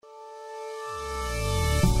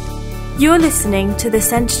You're listening to the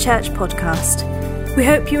Centre Church podcast. We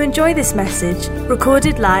hope you enjoy this message,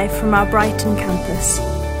 recorded live from our Brighton campus.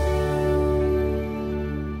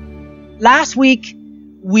 Last week,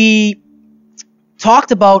 we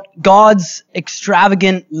talked about God's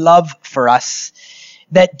extravagant love for us,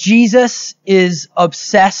 that Jesus is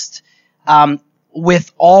obsessed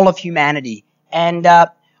with all of humanity. And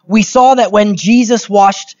we saw that when Jesus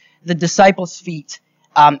washed the disciples' feet,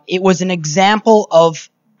 it was an example of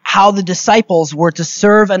how the disciples were to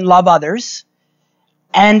serve and love others.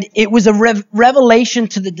 And it was a revelation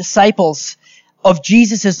to the disciples of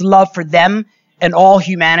Jesus' love for them and all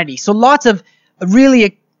humanity. So lots of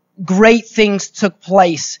really great things took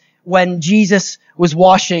place when Jesus was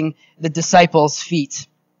washing the disciples' feet.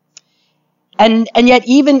 And yet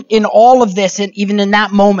even in all of this, and even in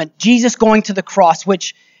that moment, Jesus going to the cross,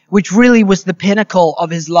 which really was the pinnacle of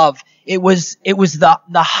his love. It was the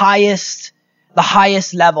highest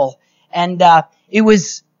level. And it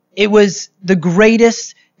was the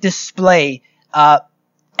greatest display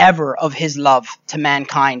ever of his love to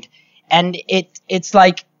mankind. And it's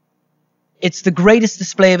the greatest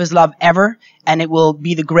display of his love ever, and it will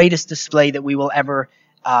be the greatest display that we will ever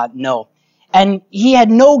know. And he had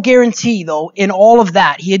no guarantee, though, in all of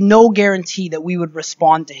that, he had no guarantee that we would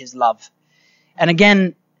respond to his love. And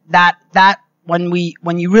again, that when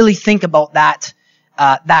you really think about that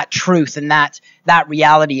truth and that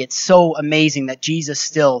reality, it's so amazing that Jesus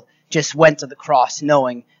still just went to the cross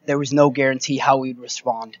knowing there was no guarantee how we would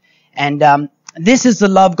respond. And this is the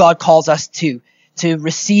love God calls us to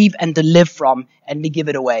receive and to live from and to give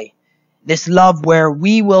it away. This love where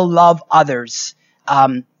we will love others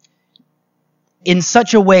in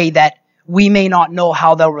such a way that we may not know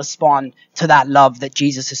how they'll respond to that love that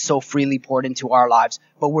Jesus has so freely poured into our lives,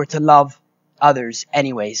 but we're to love others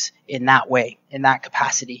anyways in that way, in that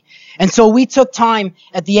capacity. And so we took time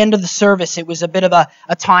at the end of the service. It was a bit of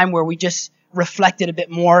a time where we just reflected a bit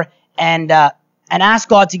more and asked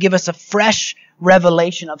God to give us a fresh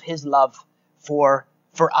revelation of his love for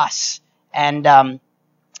us. And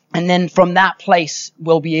then from that place,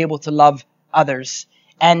 we'll be able to love others.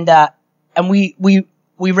 And we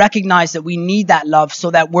recognize that we need that love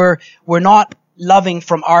so that we're not loving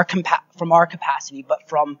from our capacity, but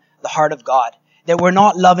from the heart of God. That we're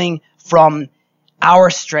not loving from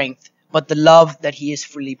our strength, but the love that he has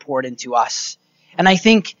freely poured into us. And I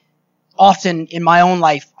think often in my own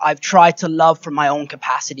life, I've tried to love from my own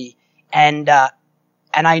capacity, and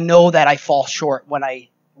I know that I fall short when I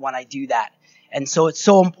do that. And so it's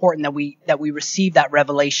so important that we receive that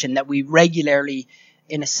revelation, that we regularly,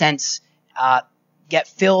 in a sense, get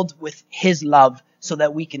filled with his love so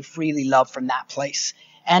that we can freely love from that place.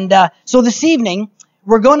 And so this evening,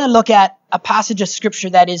 we're going to look at a passage of scripture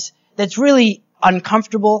that's really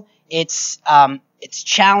uncomfortable. It's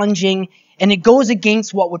challenging, and it goes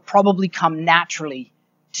against what would probably come naturally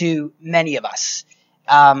to many of us.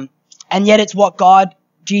 And yet it's what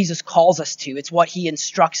Jesus calls us to. It's what he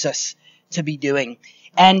instructs us to be doing.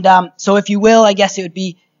 And so if you will, I guess it would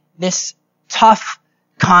be this tough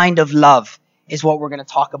kind of love is what we're going to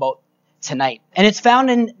talk about tonight. And it's found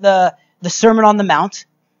in the Sermon on the Mount.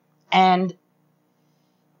 And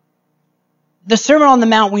the Sermon on the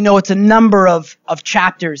Mount, we know it's a number of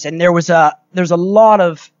chapters, and there's a lot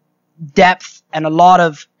of depth and a lot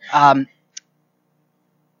of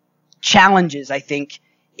challenges, I think,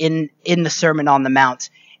 in the Sermon on the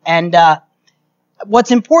Mount. And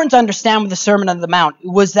what's important to understand with the Sermon on the Mount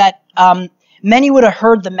was that many would have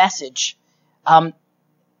heard the message,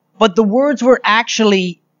 but the words were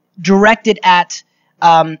actually directed at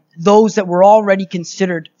those that were already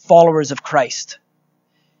considered followers of Christ.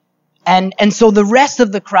 And so the rest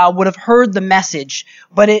of the crowd would have heard the message,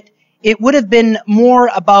 but it would have been more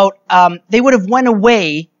about, they would have went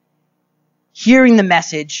away hearing the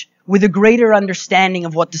message with a greater understanding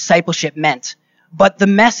of what discipleship meant. But the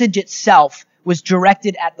message itself was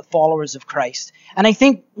directed at the followers of Christ. And I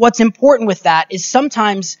think what's important with that is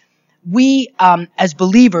sometimes we, as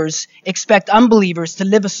believers, expect unbelievers to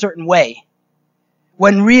live a certain way,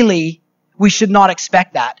 when really we should not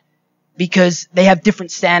expect that, because they have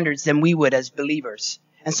different standards than we would as believers.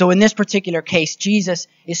 And so in this particular case, Jesus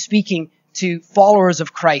is speaking to followers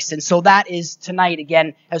of Christ. And so that is tonight,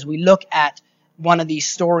 again, as we look at one of these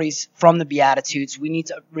stories from the Beatitudes, we need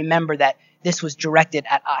to remember that this was directed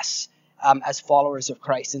at us as followers of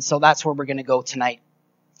Christ. And so that's where we're going to go tonight.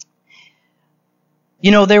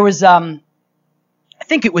 You know, there was, I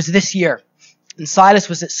think it was this year, and Silas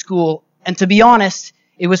was at school. And to be honest,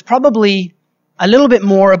 it was probably a little bit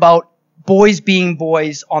more about boys being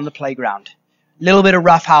boys on the playground. A little bit of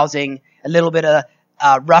roughhousing, a little bit of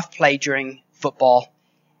rough play during football.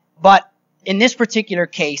 But in this particular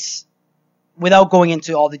case, without going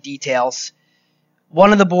into all the details,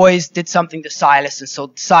 one of the boys did something to Silas, and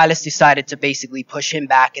so Silas decided to basically push him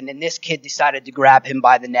back, and then this kid decided to grab him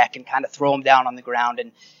by the neck and kind of throw him down on the ground,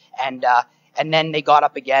 and then they got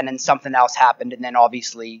up again, and something else happened, and then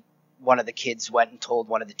obviously one of the kids went and told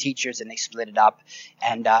one of the teachers, and they split it up,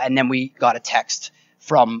 and then we got a text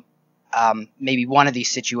from maybe one of these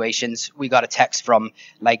situations. We got a text from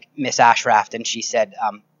like Miss Ashraft, and she said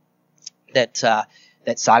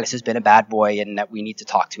that Silas has been a bad boy and that we need to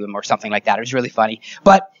talk to him or something like that. It was really funny,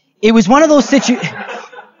 but it was one of those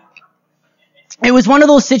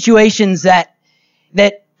situations that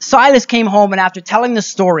Silas came home, and after telling the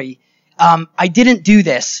story, I didn't do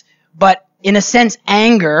this, but in a sense,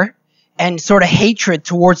 anger and sort of hatred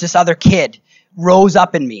towards this other kid rose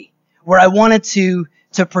up in me, where I wanted to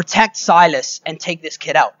protect Silas and take this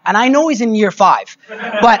kid out. And I know he's in year 5,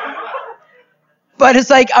 but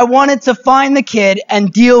it's like I wanted to find the kid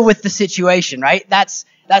and deal with the situation, right? That's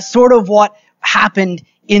sort of what happened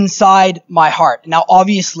inside my heart. Now,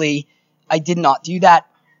 obviously, I did not do that,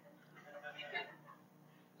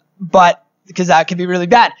 but because that could be really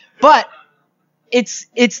bad. But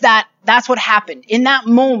that's what happened. In that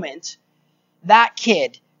moment, that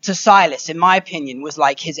kid, to Silas, in my opinion, was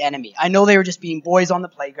like his enemy. I know they were just being boys on the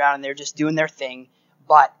playground and they were just doing their thing,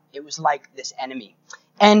 but it was like this enemy.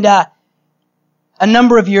 And a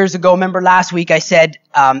number of years ago, remember last week I said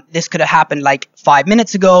this could have happened like 5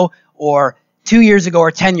 minutes ago or 2 years ago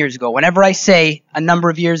or 10 years ago. Whenever I say a number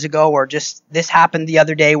of years ago or just this happened the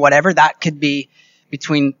other day, whatever, that could be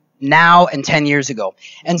between now and 10 years ago.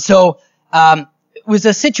 And so it was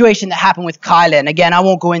a situation that happened with Kyla. And again, I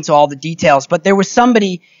won't go into all the details, but there was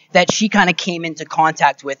somebody that she kind of came into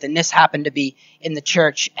contact with, and this happened to be in the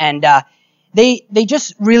church. And they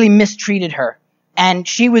just really mistreated her. And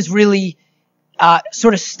she was really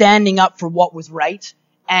sort of standing up for what was right.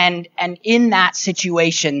 And in that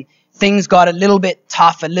situation, things got a little bit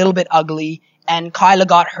tough, a little bit ugly, and Kyla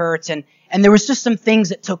got hurt, and there was just some things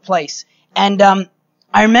that took place. And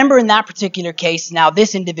I remember in that particular case, now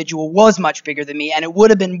this individual was much bigger than me, and it would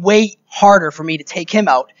have been way harder for me to take him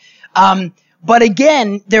out. But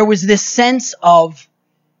again, there was this sense of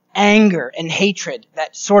anger and hatred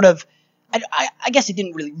that sort of, I guess it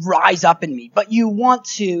didn't really rise up in me, but you want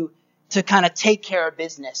to kind of take care of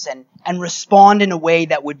business and respond in a way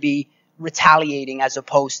that would be retaliating as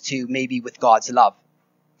opposed to maybe with God's love.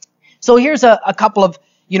 So here's a couple of,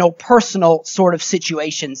 personal sort of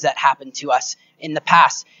situations that happened to us in the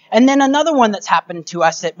past. And then another one that's happened to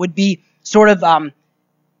us that would be sort of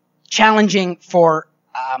challenging for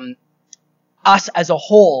us as a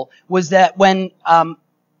whole was that when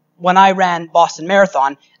I ran Boston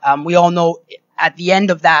Marathon, we all know at the end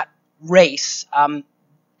of that race,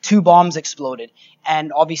 2 bombs exploded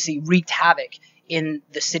and obviously wreaked havoc in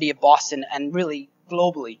the city of Boston and really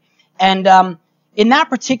globally. And in that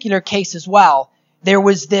particular case as well, there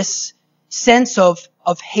was this sense of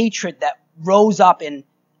hatred that rose up in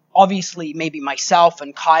obviously maybe myself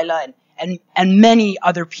and Kyla and many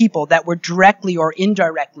other people that were directly or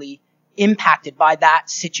indirectly impacted by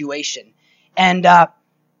that situation. And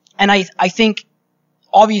I think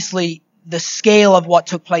obviously the scale of what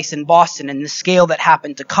took place in Boston and the scale that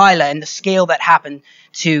happened to Kyla and the scale that happened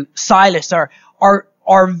to Silas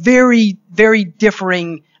are very, very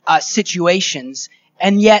differing situations.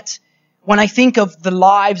 And yet, when I think of the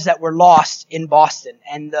lives that were lost in Boston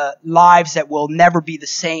and the lives that will never be the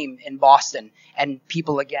same in Boston and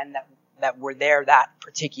people again that were there that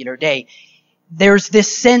particular day, there's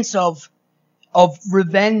this sense of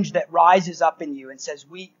revenge that rises up in you and says,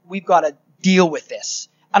 we've got to deal with this.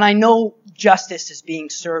 And I know justice is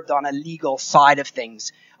being served on a legal side of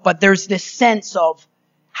things, but there's this sense of,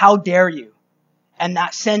 how dare you? And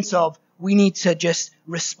that sense of, we need to just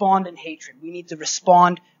respond in hatred. We need to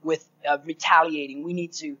respond with retaliating. We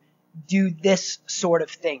need to do this sort of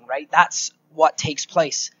thing, right? That's what takes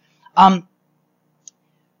place. But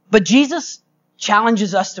Jesus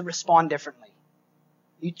challenges us to respond differently.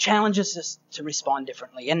 He challenges us to respond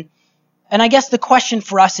differently. And I guess the question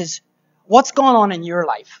for us is, what's going on in your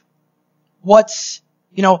life?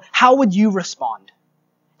 How would you respond?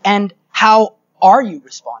 And how are you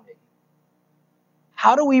responding?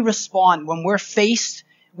 How do we respond when we're faced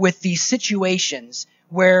with these situations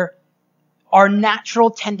where our natural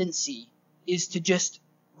tendency is to just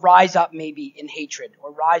rise up maybe in hatred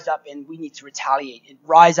or rise up in we need to retaliate and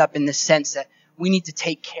rise up in the sense that we need to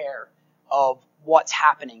take care of what's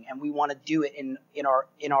happening and we want to do it in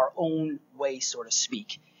our own way, so to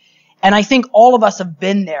speak. And I think all of us have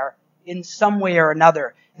been there in some way or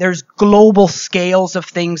another. There's global scales of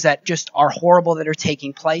things that just are horrible that are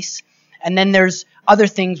taking place. And then there's other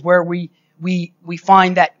things where we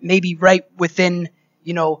find that maybe right within,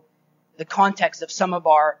 the context of some of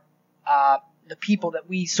our, the people that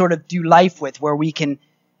we sort of do life with, where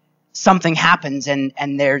something happens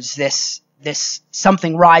and there's this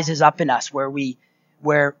something rises up in us where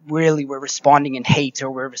we're responding in hate, or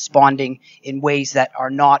we're responding in ways that are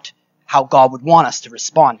not how God would want us to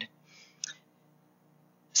respond.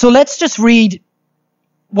 So let's just read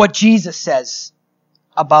what Jesus says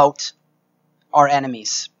about our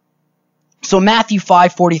enemies. So Matthew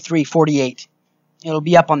 5:43-48. It'll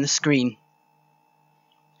be up on the screen.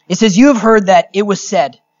 It says, "You have heard that it was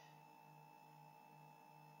said,"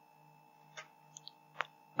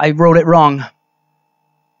 I wrote it wrong,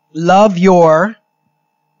 "Love your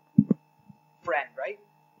friend," right?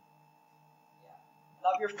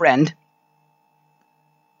 Love your friend.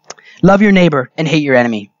 Love your neighbor and hate your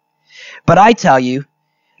enemy. But I tell you,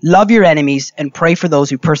 love your enemies and pray for those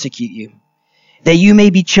who persecute you, that you may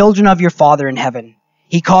be children of your Father in heaven.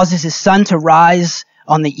 He causes his sun to rise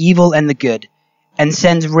on the evil and the good, and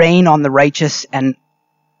sends rain on the righteous and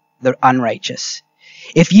the unrighteous.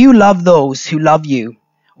 If you love those who love you,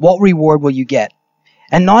 what reward will you get?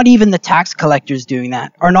 And not even the tax collectors doing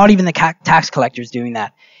that, or not even the tax collectors doing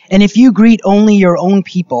that. And if you greet only your own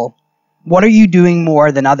people, what are you doing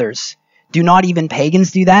more than others? Do not even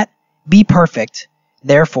pagans do that? Be perfect,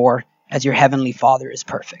 therefore, as your heavenly Father is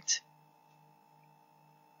perfect.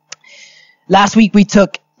 Last week we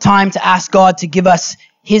took time to ask God to give us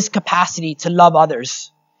his capacity to love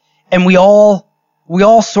others. And we all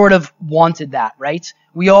sort of wanted that, right?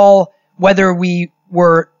 We all, whether we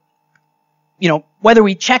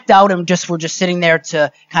checked out and were just sitting there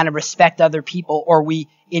to kind of respect other people, or we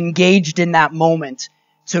engaged in that moment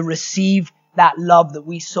to receive that love that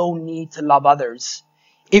we so need to love others.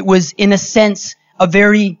 It was, in a sense, a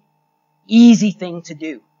very easy thing to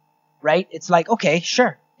do, right? It's like, okay,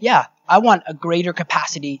 sure, yeah, I want a greater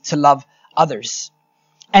capacity to love others.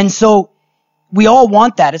 And so we all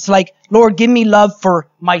want that. It's like, Lord, give me love for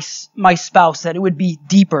my spouse, that it would be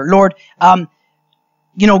deeper. Lord,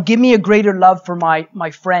 give me a greater love for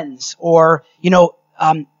my friends, or,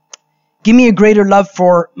 give me a greater love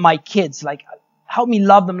for my kids. Like, help me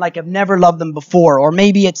love them like I've never loved them before. Or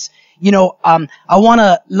maybe it's, I want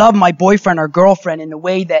to love my boyfriend or girlfriend in the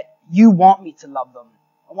way that you want me to love them.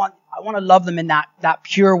 I want to love them in that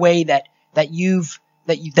pure way that you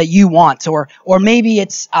want. Or maybe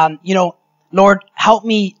it's, Lord, help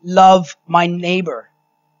me love my neighbor,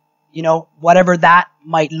 whatever that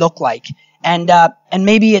might look like. And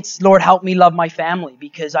maybe it's, Lord, help me love my family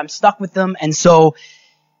because I'm stuck with them. And so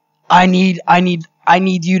I need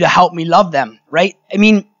you to help me love them, right? I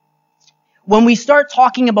mean, when we start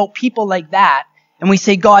talking about people like that and we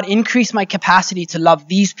say, God, increase my capacity to love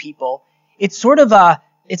these people, it's sort of a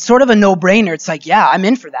no-brainer. It's like, yeah, I'm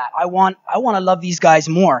in for that. I want to love these guys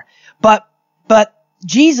more. But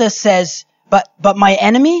Jesus says, but my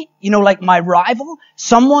enemy, like my rival,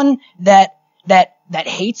 someone that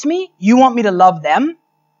hates me, you want me to love them?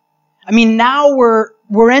 I mean, now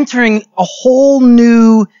we're entering a whole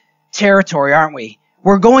new territory, aren't we?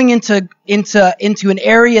 We're going into an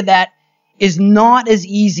area that is not as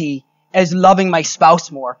easy as loving my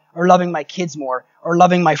spouse more, or loving my kids more, or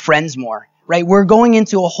loving my friends more, right? We're going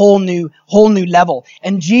into a whole new level.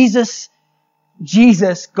 And Jesus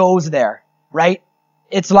goes there, right?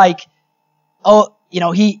 It's like,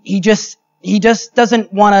 he just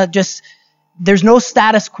doesn't want to there's no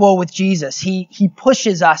status quo with Jesus. He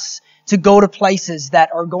pushes us to go to places that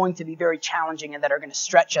are going to be very challenging and that are going to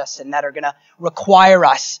stretch us and that are going to require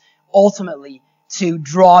us ultimately to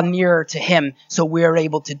draw nearer to him so we're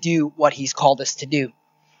able to do what he's called us to do.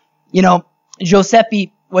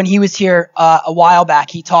 Giuseppe, when he was here a while back,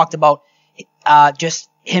 he talked about just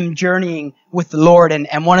him journeying with the Lord.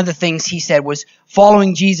 And one of the things he said was,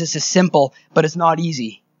 following Jesus is simple, but it's not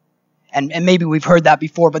easy. And maybe we've heard that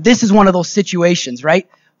before, but this is one of those situations, right?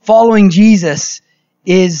 Following Jesus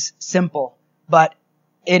is simple, but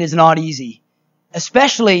it is not easy.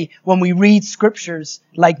 Especially when we read scriptures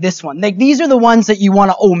like this one. Like, these are the ones that you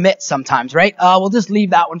want to omit sometimes, right? We'll just leave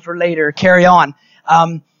that one for later, carry on.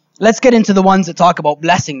 Let's get into the ones that talk about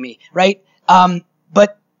blessing me, right?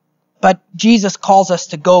 But Jesus calls us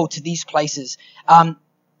to go to these places.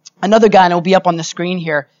 Another guy, and it'll be up on the screen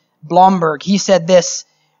here, Blomberg, he said this: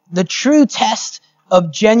 the true test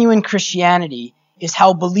of genuine Christianity is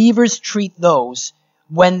how believers treat those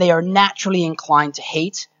when they are naturally inclined to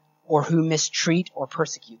hate or who mistreat or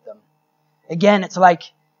persecute them. Again, it's like,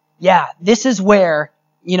 yeah, this is where,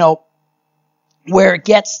 where it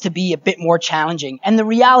gets to be a bit more challenging. And the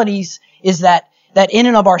reality is that in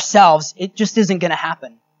and of ourselves, it just isn't going to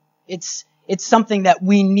happen. It's something that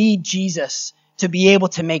we need Jesus to be able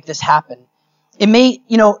to make this happen. It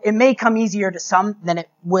may come easier to some than it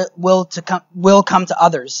will come to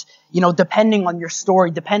others, depending on your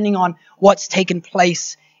story, depending on what's taken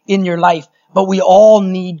place in your life. But we all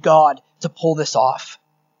need God to pull this off.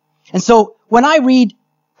 And so when I read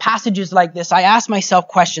passages like this, I ask myself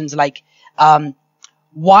questions like,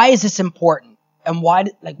 why is this important? And why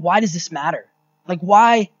does this matter? Like,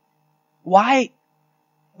 why,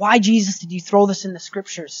 Jesus, did you throw this in the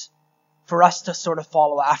scriptures for us to sort of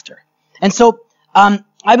follow after? And so,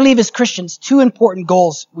 I believe as Christians, two important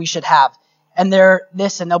goals we should have. And they're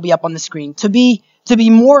this, and they'll be up on the screen. To be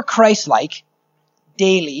more Christ-like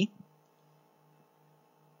daily,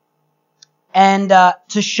 and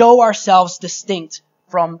to show ourselves distinct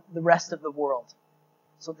from the rest of the world.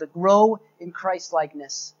 So to grow in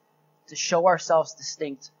Christ-likeness, to show ourselves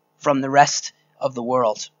distinct from the rest of the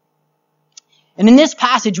world. And in this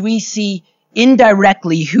passage, we see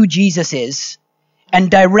indirectly who Jesus is,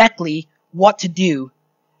 and directly what to do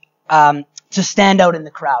to stand out in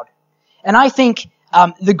the crowd. And I think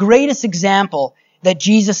the greatest example that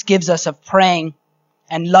Jesus gives us of praying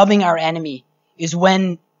and loving our enemy is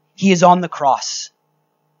when he is on the cross.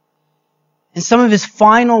 And some of his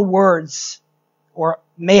final words, or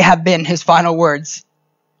may have been his final words,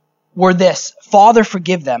 were this: Father,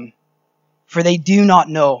 forgive them, for they do not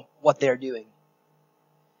know what they're doing.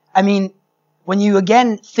 I mean, when you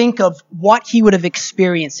again think of what he would have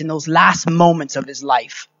experienced in those last moments of his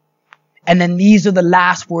life, and then these are the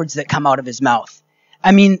last words that come out of his mouth.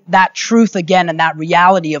 I mean, that truth again and that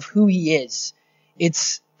reality of who he is,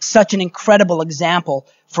 it's such an incredible example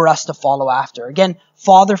for us to follow after. Again,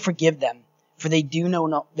 Father, forgive them, for they do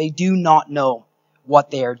not know what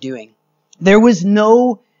they are doing. There was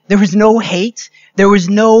no hate. There was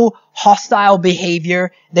no hostile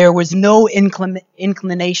behavior. There was no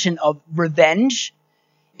inclination of revenge.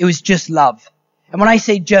 It was just love. And when I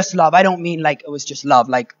say just love, I don't mean like it was just love,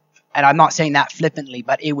 and I'm not saying that flippantly,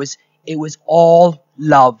 but it was all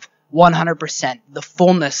love, 100%, the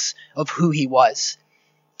fullness of who he was.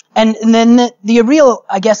 And then the real,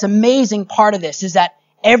 I guess, amazing part of this is that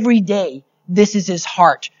every day, this is his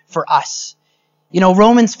heart for us.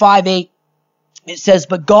 Romans 5:8, it says,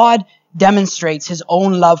 but God demonstrates his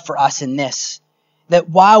own love for us in this, that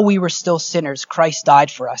while we were still sinners, Christ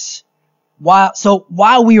died for us.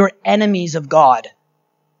 While we were enemies of God,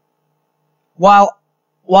 while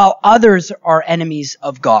others are enemies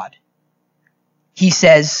of God, he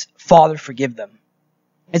says, Father, forgive them.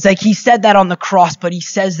 It's like he said that on the cross, but he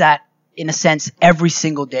says that, in a sense, every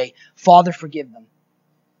single day. Father, forgive them.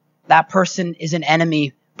 That person is an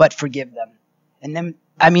enemy, but forgive them. And then,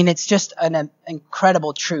 it's just an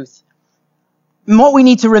incredible truth. And what we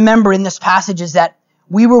need to remember in this passage is that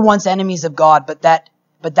we were once enemies of God, but that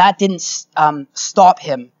didn't stop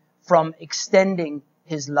him from extending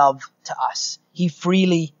his love to us. He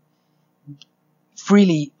freely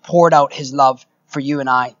poured out his love for you and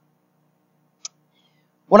I.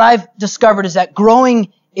 What I've discovered is that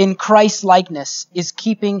growing in Christ-likeness is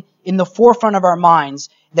keeping in the forefront of our minds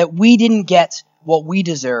that we didn't get what we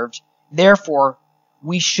deserved. Therefore,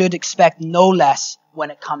 we should expect no less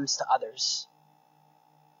when it comes to others.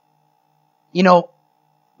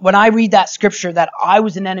 When I read that scripture that I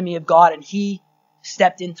was an enemy of God and he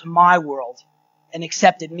stepped into my world and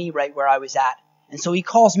accepted me right where I was at. And so he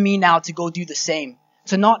calls me now to go do the same.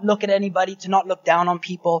 To not look at anybody, to not look down on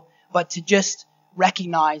people, but to just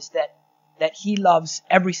recognize that he loves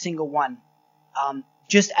every single one,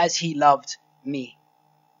 just as he loved me.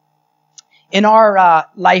 In our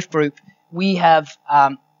life group, we have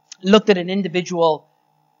looked at an individual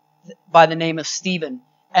by the name of Stephen.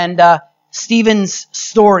 And Stephen's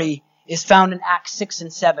story is found in Acts 6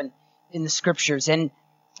 and 7 in the scriptures. And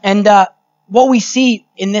what we see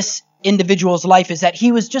in this individual's life is that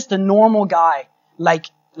he was just a normal guy like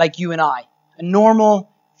you and I, a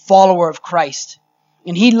normal follower of Christ.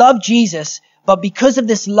 And he loved Jesus, but because of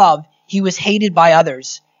this love, he was hated by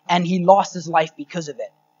others, and he lost his life because of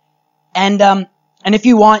it. And if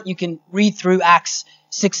you want, you can read through Acts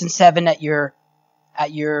 6 and 7 at your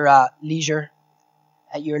leisure.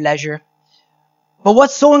 But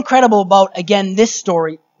what's so incredible about, again, this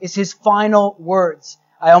story is his final words.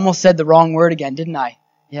 I almost said the wrong word again, didn't I?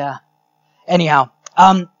 Yeah. Anyhow,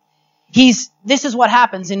 this is what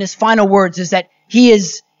happens in his final words, is that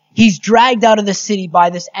he's dragged out of the city by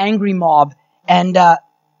this angry mob, and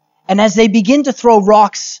as they begin to throw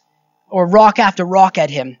rocks, or rock after rock at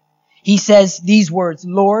him, he says these words,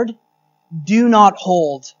 Lord, do not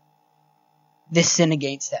hold this sin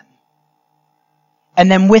against them.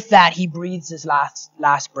 And then with that, he breathes his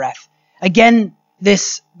last breath. Again,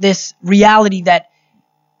 this reality that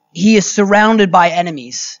he is surrounded by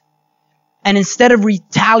enemies. And instead of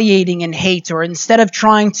retaliating in hate, or instead of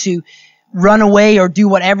trying to run away or do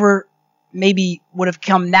whatever maybe would have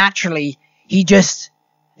come naturally, he just,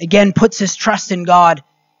 again, puts his trust in God,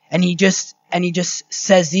 and he just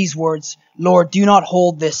says these words, Lord, do not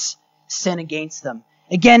hold this sin against them.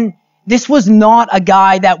 Again, this was not a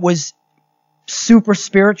guy that was super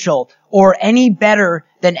spiritual or any better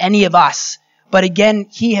than any of us. But again,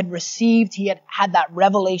 he had had that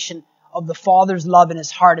revelation of the Father's love in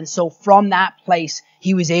his heart. And so from that place,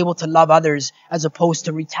 he was able to love others as opposed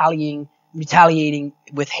to retaliating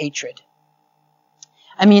with hatred.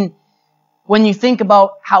 I mean, when you think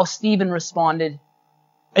about how Stephen responded,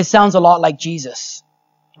 it sounds a lot like Jesus,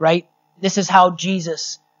 right? This is how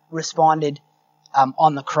Jesus responded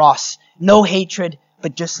on the cross. No hatred,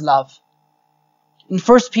 but just love. In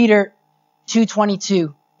 1 Peter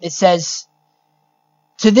 2:22, it says,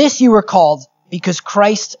 "To this you were called, because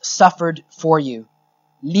Christ suffered for you,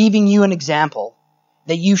 leaving you an example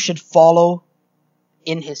that you should follow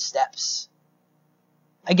in his steps."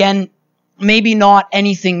 Again, maybe not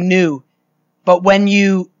anything new, but when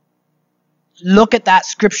you look at that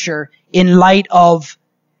scripture in light of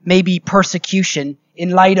maybe persecution,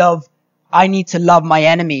 in light of I need to love my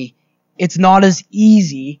enemy, it's not as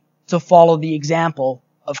easy to follow the example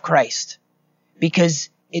of Christ, because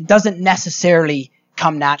it doesn't necessarily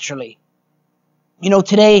come naturally. You know,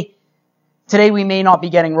 today we may not be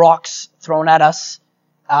getting rocks thrown at us,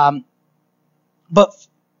 but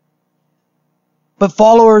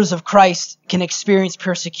followers of Christ can experience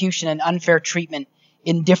persecution and unfair treatment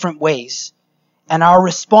in different ways. And our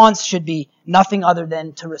response should be nothing other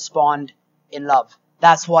than to respond in love.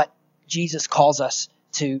 That's what Jesus calls us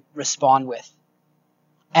to respond with.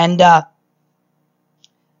 And I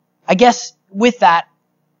guess with that,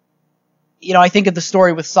 you know, I think of the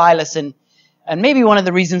story with Silas, and maybe one of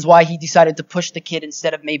the reasons why he decided to push the kid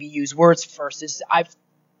instead of maybe use words first is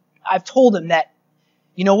I've told him that,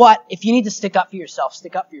 you know what, if you need to stick up for yourself,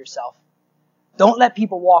 stick up for yourself. Don't let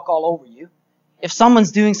people walk all over you. If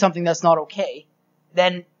someone's doing something that's not okay,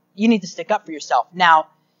 then you need to stick up for yourself. Now,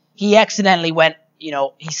 he accidentally went, you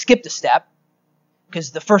know, he skipped a step,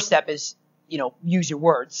 because the first step is, you know, use your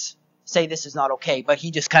words, say this is not okay, but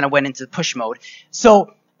he just kind of went into push mode.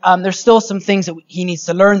 So there's still some things that he needs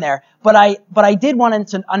to learn there. But I did want him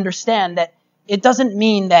to understand that it doesn't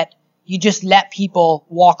mean that you just let people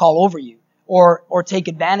walk all over you, or take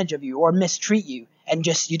advantage of you, or mistreat you, and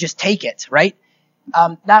you just take it, right?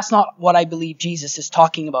 That's not what I believe Jesus is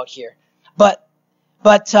talking about here. But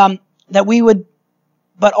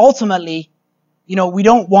ultimately, you know, we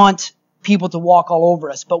don't want people to walk all over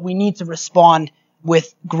us, but we need to respond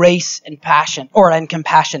with grace and passion, and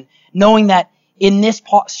compassion, knowing that in this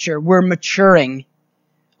posture, we're maturing,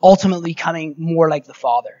 ultimately becoming more like the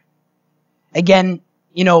Father. Again,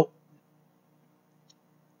 you know,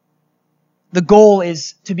 the goal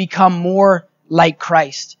is to become more like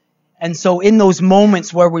Christ. And so in those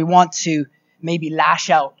moments where we want to maybe lash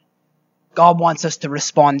out, God wants us to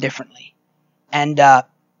respond differently. And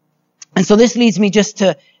so this leads me just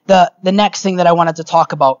to the next thing that I wanted to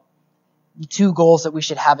talk about. The two goals that we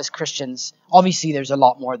should have as Christians. Obviously, there's a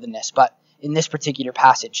lot more than this, but in this particular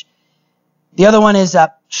passage. The other one is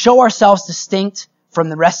show ourselves distinct from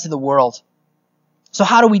the rest of the world. So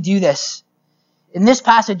how do we do this? In this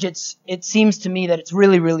passage, it seems to me that it's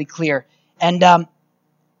really, really clear. And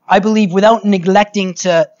I believe without neglecting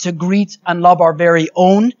to greet and love our very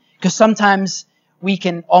own, because sometimes we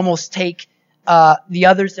can almost take the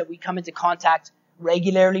others that we come into contact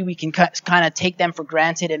regularly, we can kind of take them for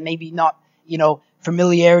granted, and maybe not, you know,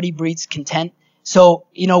 familiarity breeds contempt. So,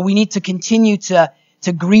 you know, we need to continue to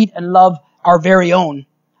greet and love our very own.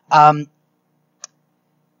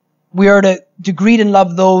 We are to greet and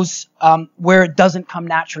love those where it doesn't come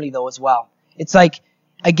naturally, though, as well. It's like,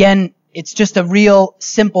 again, it's just a real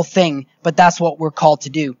simple thing, but that's what we're called to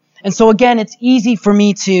do. And so, again, it's easy for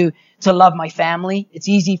me to love my family. It's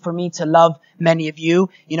easy for me to love many of you.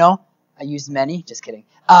 You know, I used many, just kidding.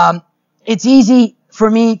 It's easy for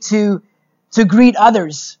me to greet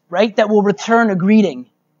others, right? That will return a greeting.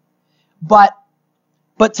 But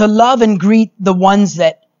to love and greet the ones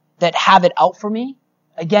that have it out for me,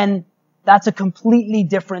 again, that's a completely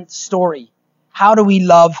different story. How do we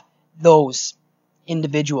love those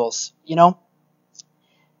individuals, you know?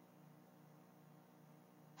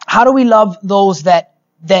 How do we love those that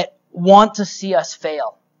want to see us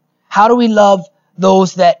fail? How do we love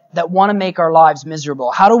those that want to make our lives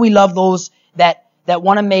miserable? How do we love those that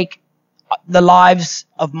want to make the lives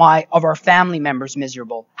of our family members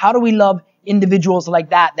miserable? How do we love individuals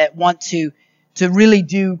like that want to to really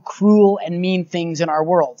do cruel and mean things in our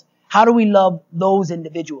world? How do we love those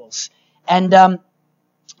individuals? And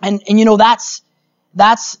you know, that's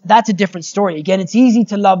a different story. Again, it's easy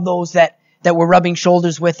to love those that we're rubbing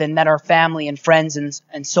shoulders with and that are family and friends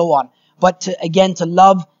and so on. But to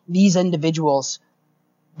love these individuals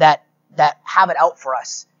that have it out for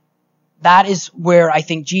us, that is where I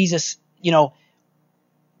think Jesus, you know,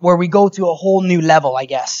 where we go to a whole new level, I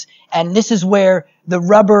guess. And this is where the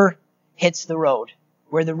rubber hits the road,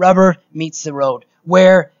 where the rubber meets the road,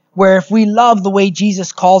 where if we love the way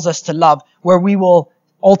Jesus calls us to love, where we will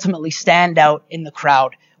ultimately stand out in the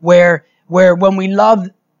crowd, where when we love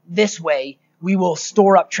this way, we will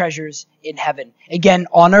store up treasures in heaven. Again,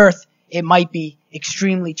 on earth, it might be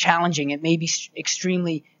extremely challenging. It may be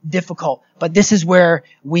extremely difficult, but this is where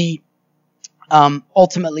we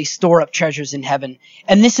ultimately store up treasures in heaven.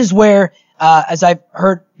 And this is where, as I've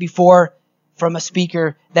heard before from a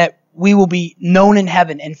speaker, that we will be known in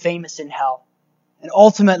heaven and famous in hell. And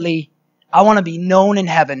ultimately, I want to be known in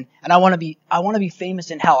heaven, and I want to be famous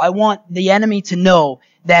in hell. I want the enemy to know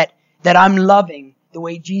that I'm loving the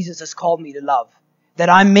way Jesus has called me to love, that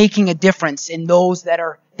I'm making a difference in those that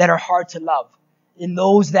are hard to love, in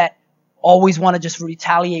those that always want to just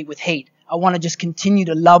retaliate with hate. I want to just continue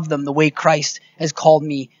to love them the way Christ has called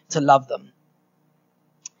me to love them.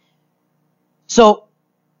 So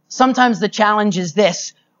sometimes the challenge is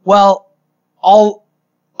this: well, I'll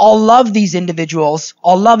love these individuals,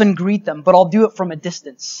 I'll love and greet them, but I'll do it from a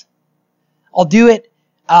distance. I'll do it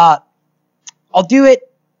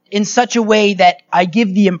in such a way that I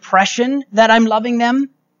give the impression that I'm loving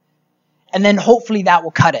them, and then hopefully that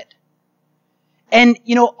will cut it. And,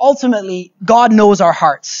 you know, ultimately, God knows our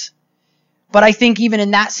hearts. But I think even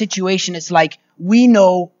in that situation, it's like we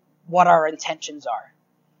know what our intentions are.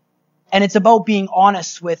 And it's about being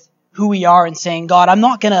honest with who we are and saying, God, I'm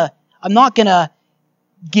not gonna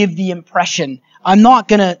give the impression. I'm not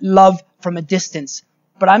gonna love from a distance,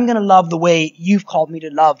 but I'm gonna love the way you've called me to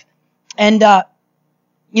love. And,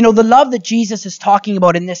 you know, the love that Jesus is talking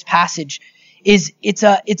about in this passage it's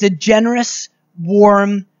a generous,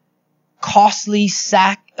 warm, costly,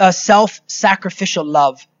 self-sacrificial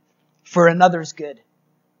love for another's good.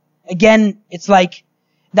 Again, it's like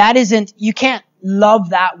you can't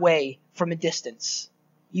love that way from a distance.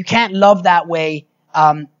 You can't love that way,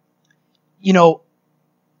 you know,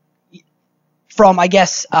 from, I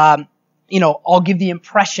guess, you know, I'll give the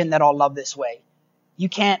impression that I'll love this way. You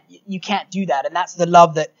can't do that. And that's the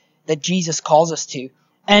love that Jesus calls us to.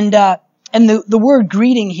 And the word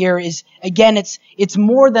greeting here is, again, it's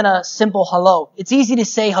more than a simple hello. It's easy to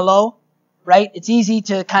say hello, right? It's easy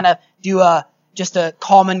to kind of do just a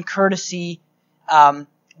common courtesy,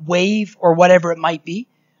 wave or whatever it might be.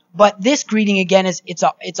 But this greeting, again, it's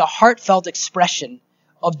a heartfelt expression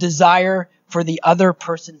of desire for the other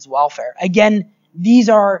person's welfare. Again, these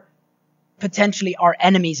are potentially our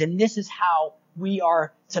enemies, and this is how we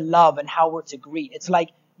are to love and how we're to greet. It's like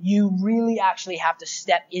you really actually have to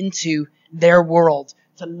step into their world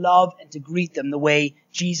to love and to greet them the way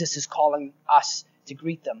Jesus is calling us to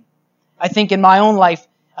greet them. I think in my own life,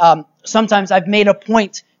 sometimes I've made a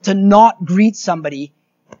point to not greet somebody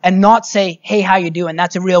and not say, hey, how you doing?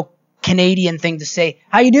 That's a real Canadian thing to say.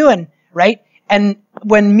 How you doing? Right? And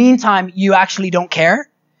when meantime, you actually don't care.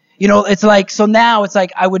 You know, it's like, so now it's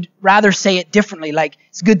like I would rather say it differently. Like,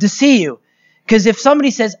 it's good to see you. Because if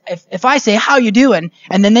somebody says, if I say, how you doing?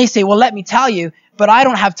 And then they say, well, let me tell you, but I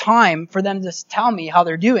don't have time for them to tell me how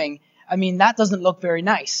they're doing. I mean, that doesn't look very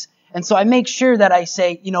nice. And so I make sure that I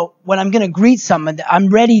say, you know, when I'm going to greet someone, I'm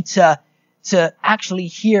ready to actually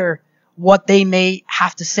hear what they may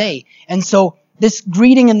have to say. And so this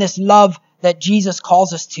greeting and this love that Jesus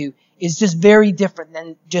calls us to is just very different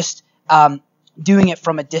than just doing it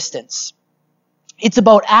from a distance. It's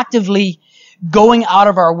about actively going out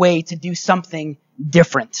of our way to do something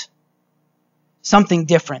different. Something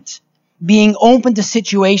different. Being open to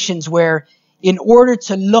situations where, in order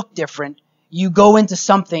to look different, you go into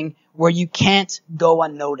something where you can't go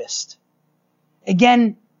unnoticed.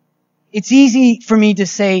 Again, it's easy for me to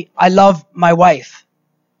say, I love my wife.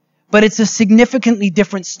 But it's a significantly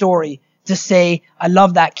different story to say, I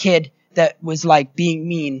love that kid that was like being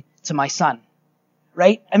mean to my son.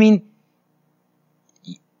 Right? I mean,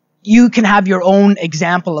 you can have your own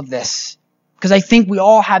example of this. Because I think we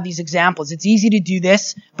all have these examples. It's easy to do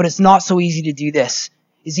this, but it's not so easy to do this.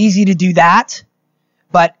 It's easy to do that,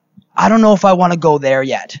 but I don't know if I want to go there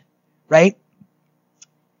yet. Right?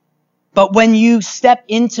 But when you step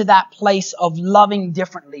into that place of loving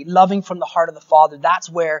differently, loving from the heart of the Father, that's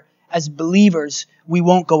where, as believers, we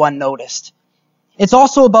won't go unnoticed. It's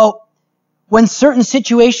also about when certain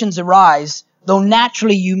situations arise, though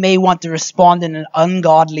naturally you may want to respond in an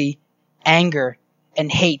ungodly anger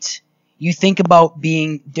and hate, you think about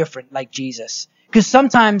being different like Jesus. Because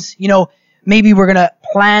sometimes, maybe we're going to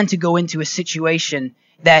plan to go into a situation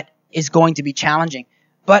that is going to be challenging.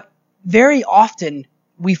 But very often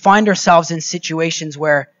we find ourselves in situations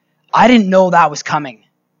where I didn't know that was coming.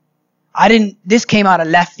 This came out of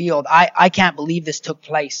left field. I can't believe this took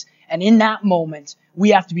place. And in that moment, we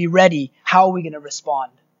have to be ready. How are we going to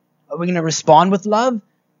respond? Are we going to respond with love,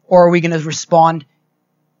 or are we going to respond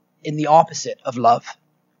in the opposite of love?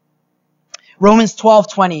 Romans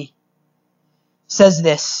 12:20 says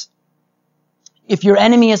this: if your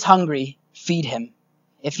enemy is hungry, feed him.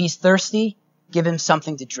 If he's thirsty, give him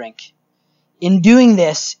something to drink. In doing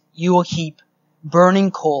this, you will heap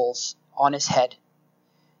burning coals on his head.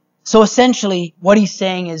 So essentially, what he's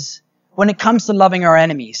saying is, when it comes to loving our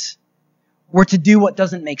enemies, we're to do what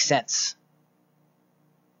doesn't make sense.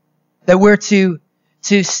 That we're to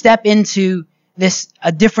step into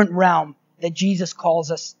a different realm that Jesus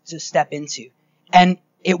calls us to step into. And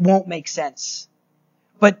it won't make sense.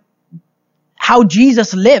 But how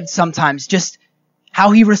Jesus lived sometimes, just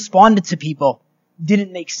how he responded to people,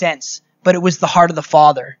 didn't make sense. But it was the heart of the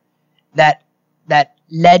Father that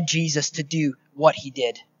led Jesus to do what he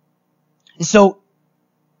did. And so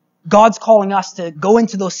God's calling us to go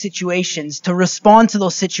into those situations, to respond to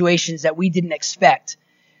those situations that we didn't expect,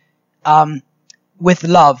 with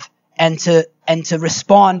love, and to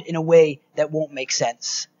respond in a way that won't make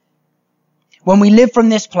sense. When we live from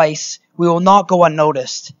this place, we will not go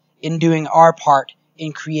unnoticed in doing our part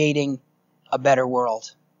in creating a better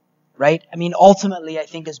world. Right? Ultimately, I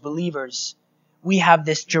think as believers, we have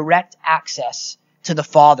this direct access to the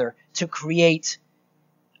Father to create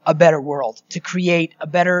a better world, to create a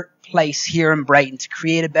better place here in Brighton, to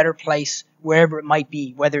create a better place wherever it might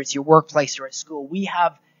be, whether it's your workplace or at school. We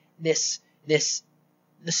have the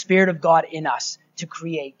Spirit of God in us to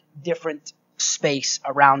create different space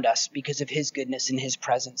around us because of his goodness and his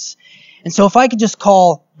presence. And so if I could just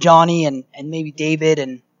call Johnny and maybe David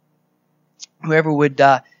and whoever would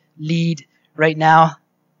lead right now.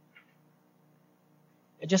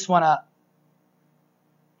 I just want to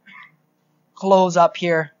close up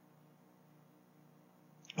here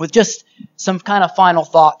with just some kind of final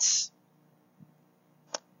thoughts.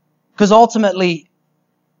 Because ultimately,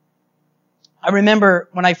 I remember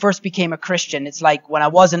when I first became a Christian, it's like when I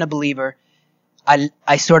wasn't a believer,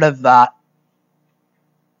 I sort of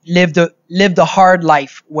lived a hard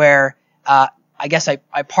life where I guess I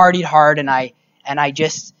partied hard and I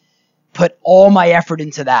just put all my effort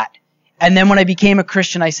into that. And then when I became a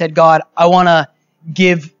Christian, I said, God, I want to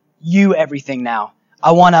give you everything now.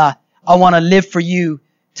 I want to live for you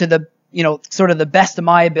to the, sort of the best of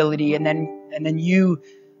my ability, and then you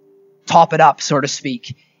top it up, so to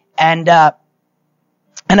speak. And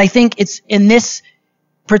I think it's in this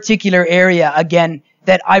particular area, again,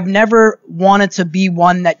 that I've never wanted to be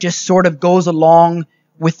one that just sort of goes along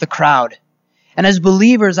with the crowd. And as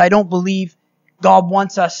believers, I don't believe God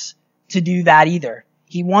wants us to do that either.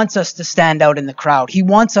 He wants us to stand out in the crowd. He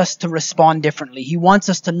wants us to respond differently. He wants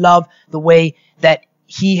us to love the way that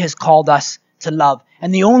he has called us to love.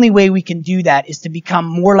 And the only way we can do that is to become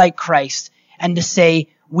more like Christ and to say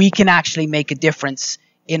we can actually make a difference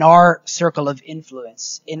in our circle of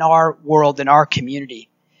influence, in our world, in our community.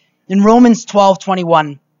 In Romans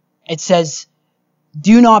 12:21, it says,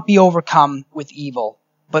 "Do not be overcome with evil,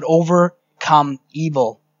 but overcome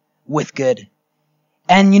evil with good."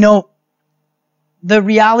 And the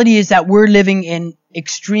reality is that we're living in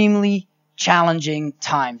extremely challenging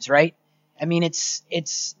times, right?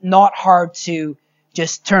 It's not hard to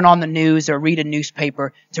just turn on the news or read a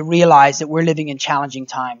newspaper to realize that we're living in challenging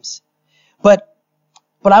times. But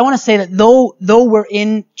I want to say that though we're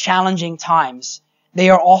in challenging times, they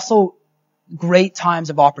are also great times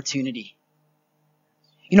of opportunity.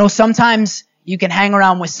 Sometimes you can hang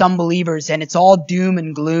around with some believers and it's all doom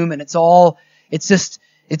and gloom and it's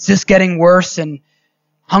just getting worse, and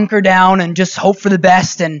hunker down and just hope for the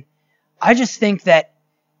best. And I just think that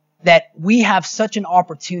we have such an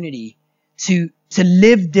opportunity to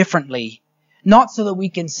live differently, not so that we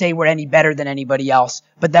can say we're any better than anybody else,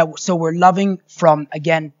 but so we're loving from,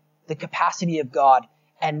 again, the capacity of God,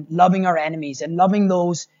 and loving our enemies and loving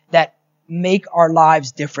those that make our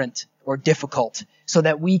lives different or difficult, so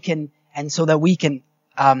that we can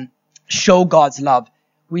show God's love.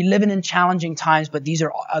 We live in challenging times, but these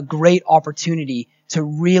are a great opportunity to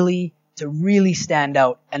really stand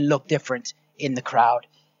out and look different in the crowd.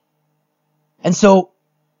 And so,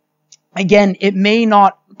 again, it may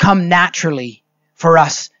not come naturally for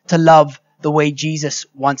us to love the way Jesus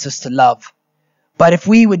wants us to love. But if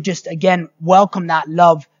we would just, again, welcome that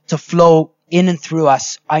love to flow in and through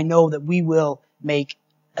us, I know that we will make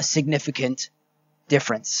a significant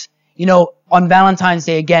difference. You know, on Valentine's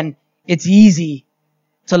Day, again, it's easy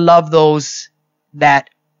to love those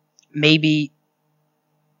that maybe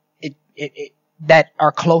that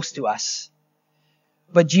are close to us.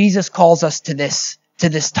 But Jesus calls us to this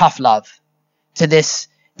tough love, to this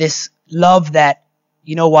love that,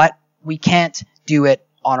 you know what, we can't do it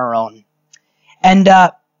on our own. And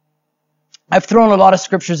I've thrown a lot of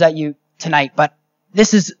scriptures at you tonight, but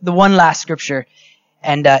this is the one last scripture,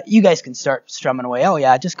 and you guys can start strumming away. Oh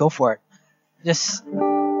yeah, just go for it.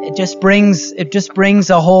 It just brings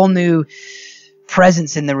a whole new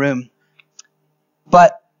presence in the room.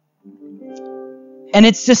 And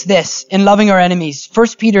it's just this, in loving our enemies.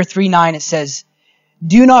 1 Peter 3:9, it says,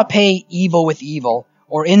 "Do not pay evil with evil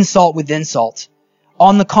or insult with insult.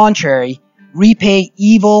 On the contrary, repay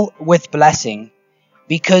evil with blessing,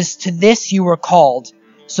 because to this you were called,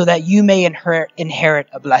 so that you may inherit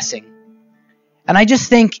a blessing." And I just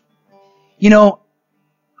think, you know,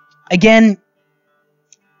 again,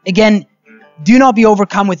 do not be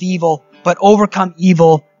overcome with evil, but overcome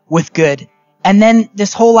evil with good. And then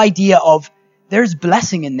this whole idea of there's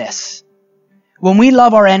blessing in this. When we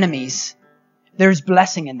love our enemies, there's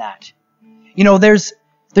blessing in that. You know, there's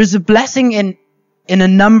a blessing in a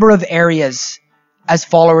number of areas as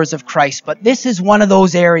followers of Christ, but this is one of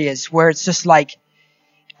those areas where it's just like,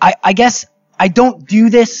 I guess I don't do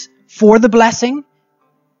this for the blessing.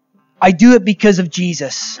 I do it because of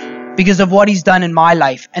Jesus, because of what he's done in my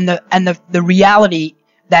life, and the reality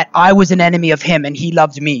that I was an enemy of him and he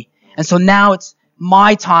loved me. And so now it's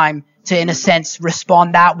my time to, in a sense,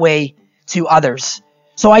 respond that way to others.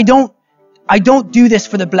 So I don't do this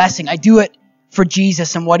for the blessing. I do it for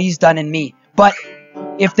Jesus and what he's done in me. But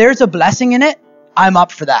if there's a blessing in it, I'm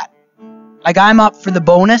up for that. Like, I'm up for the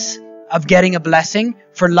bonus of getting a blessing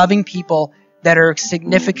for loving people that are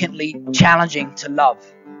significantly challenging to love.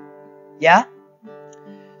 Yeah?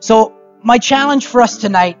 So my challenge for us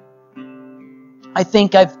tonight, I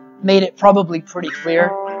think I've made it probably pretty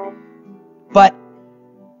clear, but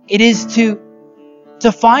it is to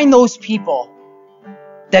find those people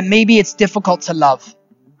that maybe it's difficult to love.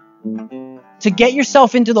 To get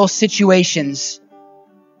yourself into those situations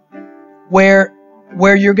where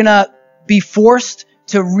you're going to be forced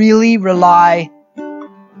to really rely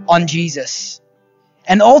on Jesus.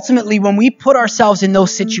 And ultimately, when we put ourselves in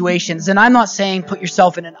those situations, and I'm not saying put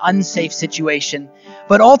yourself in an unsafe situation,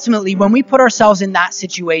 but ultimately, when we put ourselves in that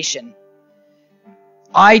situation,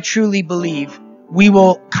 I truly believe we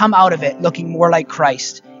will come out of it looking more like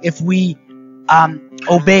Christ if we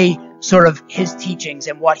obey sort of his teachings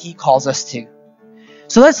and what he calls us to.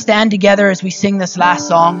 So let's stand together as we sing this last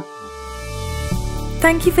song.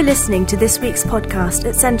 Thank you for listening to this week's podcast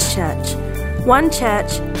at Centre Church. One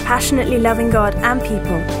church passionately loving God and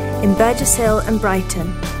people in Burgess Hill and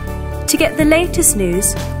Brighton. To get the latest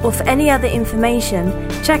news or for any other information,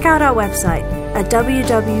 check out our website at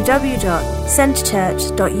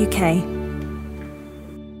www.centrechurch.uk.